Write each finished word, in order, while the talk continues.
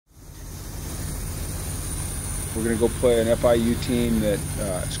We're going to go play an FIU team that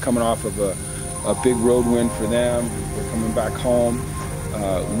is coming off of a big road win for them. They're coming back home.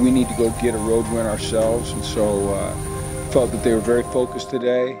 We need to go get a road win ourselves, and so felt that they were very focused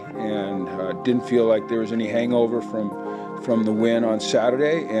today, and didn't feel like there was any hangover from the win on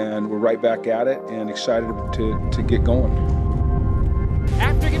Saturday, and we're right back at it and excited to get going.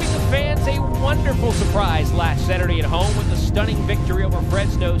 After giving the fans a wonderful surprise last Saturday at home with a stunning victory over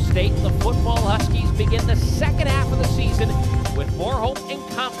Fresno State, the football Huskies begin the second half of the season with more hope and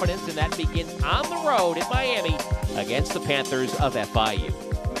confidence, and that begins on the road in Miami against the Panthers of FIU.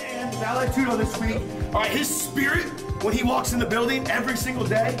 Man, Valentino this week, all right, his spirit when he walks in the building every single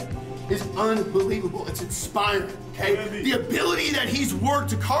day is unbelievable. It's inspiring, okay? The ability that he's worked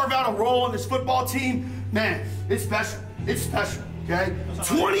to carve out a role on this football team, man, it's special. It's special, okay?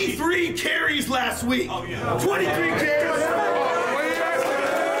 23 carries last week. 23 carries.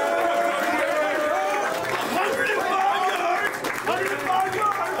 105 yards.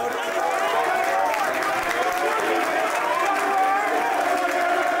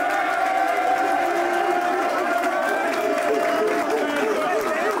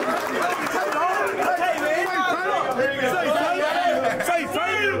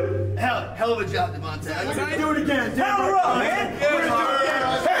 Hell of a job, Devontae. Do it again. Hell up, man. Hey,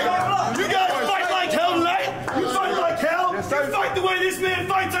 you guys fight like hell tonight? You fight like hell? You fight the way this man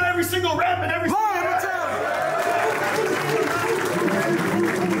fights on every single rep and every single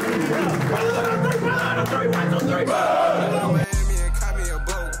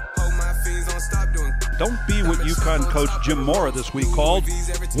Don't be what UConn coach Jim Mora this week called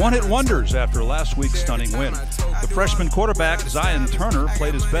one-hit wonders after last week's stunning win. The freshman quarterback, Zion Turner,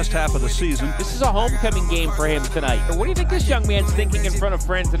 played his best half of the season. This is a homecoming game for him tonight. What do you think this young man's thinking in front of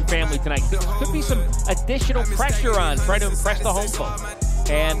friends and family tonight? Could be some additional pressure on trying to impress the home folks.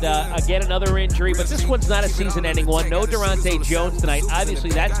 And again, another injury, but this one's not a season-ending one. No Durante Jones tonight. Obviously,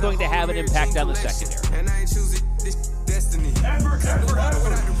 that's going to have an impact on the secondary.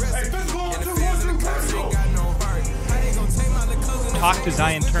 Talked to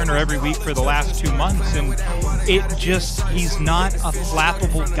Zion Turner every week for the last 2 months, and he's not a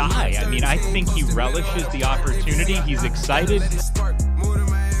flappable guy. I mean, I think he relishes the opportunity. He's excited.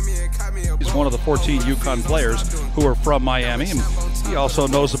 He's one of the 14 UConn players who are from Miami, and he also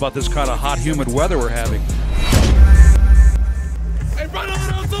knows about this kind of hot, humid weather we're having. Hey, run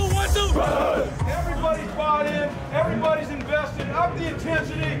on 2, 1, 2. Run! Everybody's bought in. Everybody's invested. Up the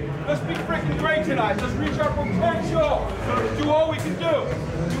intensity. Let's be freaking great tonight. Let's reach our potential. Let's do all we can do.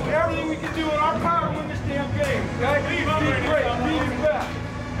 Do everything we can do in our power to win this damn game. Okay? Be great. Be your best.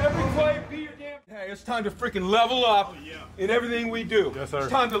 Every play, be your damn. Hey, it's time to freaking level up in everything we do. Yes, sir. It's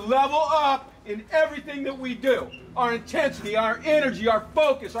time to level up in everything that we do. Our intensity, our energy, our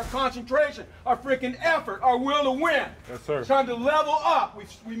focus, our concentration, our freaking effort, our will to win. Yes, sir. It's time to level up.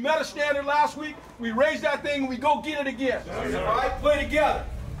 We met a standard last week. We raised that thing and we go get it again. Yes, all right? Play together.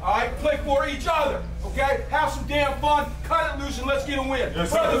 All right? Play for each other. Okay? Have some damn fun. Cut it loose and let's get a win.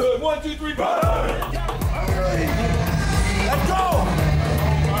 Yes, brotherhood. 1, 2, 3, brotherhood. Let's go.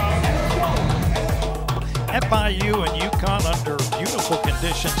 FIU and UConn under beautiful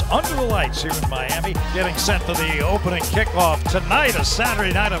conditions under the lights here in Miami, getting set for the opening kickoff tonight, a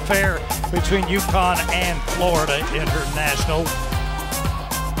Saturday night affair between UConn and Florida International.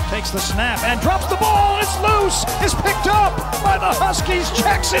 Takes the snap and drops the ball. It's loose. It's picked up by the Huskies.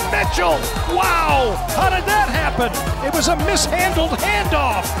 Jackson Mitchell. Wow. How did that happen? It was a mishandled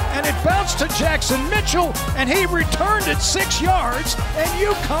handoff, and it bounced to Jackson Mitchell, and he returned it 6 yards, and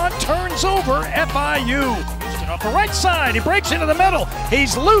UConn turns over FIU. Off the right side, he breaks into the middle.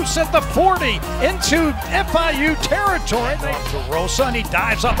 He's loose at the 40 into FIU territory. To Rosa, and he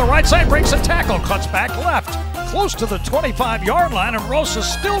dives off the right side, breaks a tackle, cuts back left. Close to the 25-yard line, and Rosa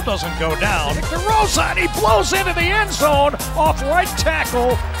still doesn't go down. To Rosa, and he blows into the end zone off right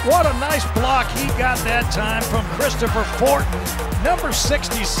tackle. What a nice block he got that time from Christopher Fortin. Number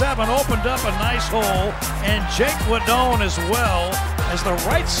 67 opened up a nice hole, and Jake Wadone as well, as the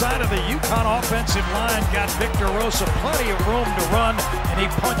right side of the UConn offensive line got Victor Rosa plenty of room to run, and he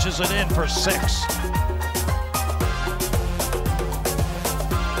punches it in for 6.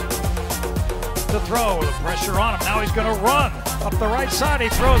 To throw, the pressure on him. Now he's going to run up the right side. He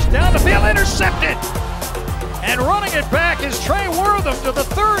throws down the field, intercepted. And running it back is Trey Wortham to the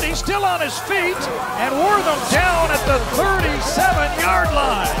 30, still on his feet. And Wortham down at the 37-yard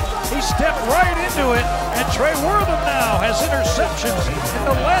line. He stepped right into it, and Trey Wortham now has interceptions in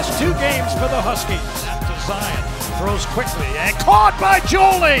the last 2 games for the Huskies. To Zion, throws quickly, and caught by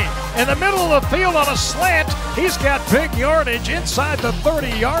Jolie in the middle of the field on a slant. He's got big yardage inside the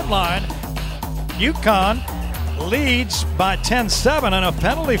 30-yard line. UConn leads by 10-7, and a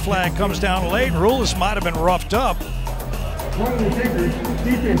penalty flag comes down late. Rulis might have been roughed up. One of the takers,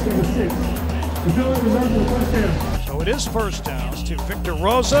 defense number 6. The penalty results in first down. So it is first downs to Victor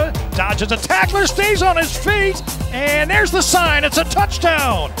Rosa. Dodges a tackler, stays on his feet, and there's the sign. It's a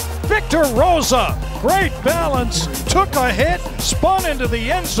touchdown. Victor Rosa, great balance, took a hit, spun into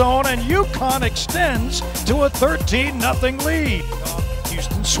the end zone, and UConn extends to a 13-0 lead.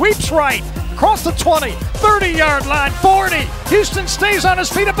 Houston sweeps right, across the 20, 30-yard line, 40. Houston stays on his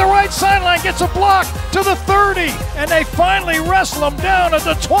feet up the right sideline, gets a block to the 30, and they finally wrestle him down at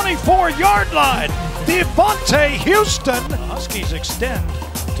the 24-yard line. Devontae Houston. The Huskies extend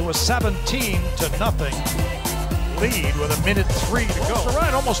to a 17-0 lead with 1:03 to go. The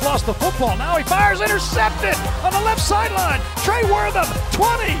right, almost lost the football. Now he fires, intercepted on the left sideline. Trey Wortham,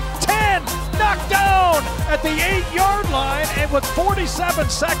 20, 10, knocked down at the 8-yard line, and with 47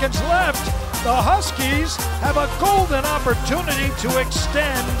 seconds left, the Huskies have a golden opportunity to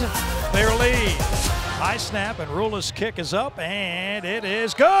extend their lead. High snap, and Rulis' kick is up, and it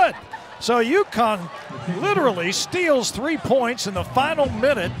is good. So UConn literally steals 3 points in the final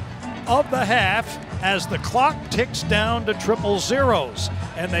minute of the half as the clock ticks down to triple zeros,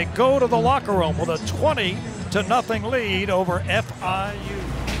 and they go to the locker room with a 20-0 lead over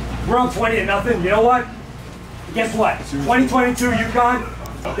FIU. We're on 20-0. You know what? Guess what? 2022 UConn,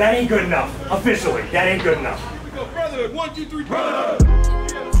 that ain't good enough. Officially, that ain't good enough. Here we go, brotherhood. 1, 2, 3, brotherhood.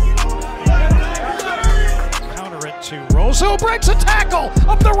 Counter it to Rosa, who breaks a tackle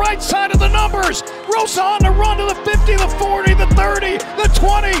up the right side of the numbers. Rosa on the run to the 50, the 40, the 30, the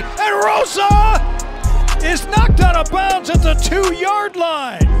 20, and Rosa is knocked out of bounds at the 2-yard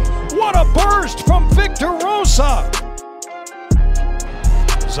line. What a burst from Victor Rosa.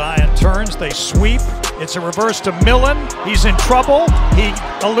 Zion turns, they sweep. It's a reverse to Millen. He's in trouble. He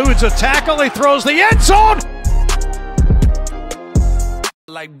eludes a tackle. He throws the end zone.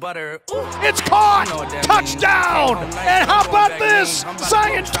 Like butter. It's caught! Touchdown! And how about this?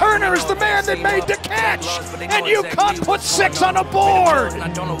 Zion Turner is the man that made the catch, and UConn put 6 on the board.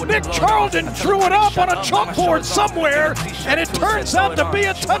 Nick Charlton drew it up on a chalkboard somewhere, and it turns out to be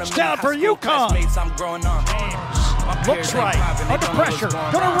a touchdown for UConn. Looks right, under pressure,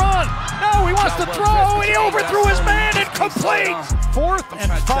 gonna run. No, he wants to throw, and he overthrew his man, incomplete. 4th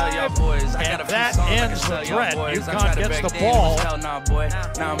and 5, and that ends the threat. UConn gets the ball.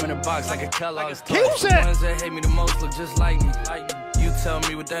 Now I'm in a box like a Kellogg's. Keeps it. Ones that hate me the most look just like me. You tell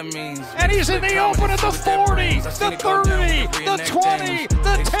me what that means. And he's in the open at the 40, the 30, the 20,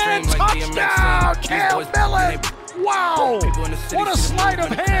 the 10, touchdown, Cam Millen. Wow, what a sleight of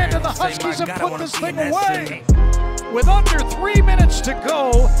hand, and the Huskies have put this thing away. With under 3 minutes to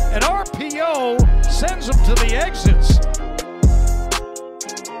go, an RPO sends them to the exits.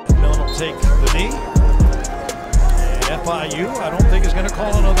 Millen will take the knee. And FIU, I don't think, is going to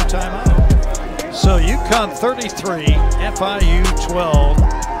call another timeout. So UConn 33, FIU 12.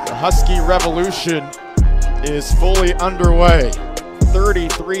 The Husky revolution is fully underway.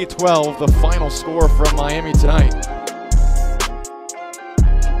 33-12, the final score from Miami tonight.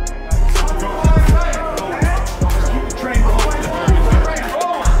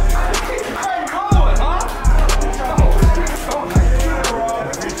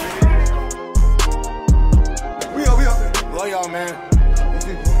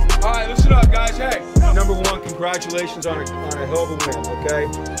 Congratulations on a hell of a win, okay?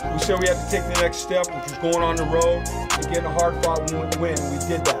 We said we had to take the next step, which was going on the road and getting a hard-fought win. We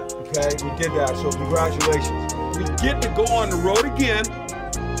did that, okay? We did that, so congratulations. We get to go on the road again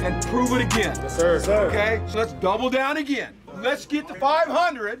and prove it again. Yes, sir. Okay? So let's double down again. Let's get to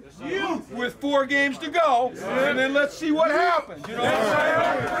 500 with 4 games to go, and then let's see what happens. You know what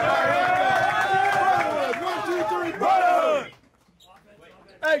I'm saying?